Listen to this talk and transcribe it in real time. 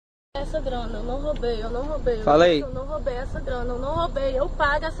Essa grana, eu não roubei, eu não roubei. Fala aí. Eu não roubei essa grana, eu não roubei. Eu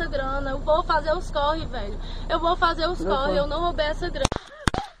pago essa grana, eu vou fazer os corre, velho. Eu vou fazer os corre, eu não roubei essa grana.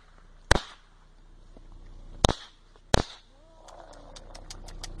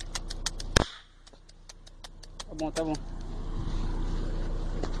 Tá bom, tá bom.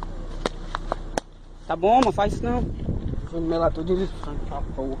 Tá bom, mano, faz isso não. Vou me melar todo de sangue, tá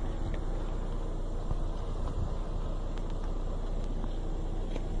porra.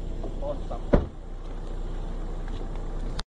 Nossa.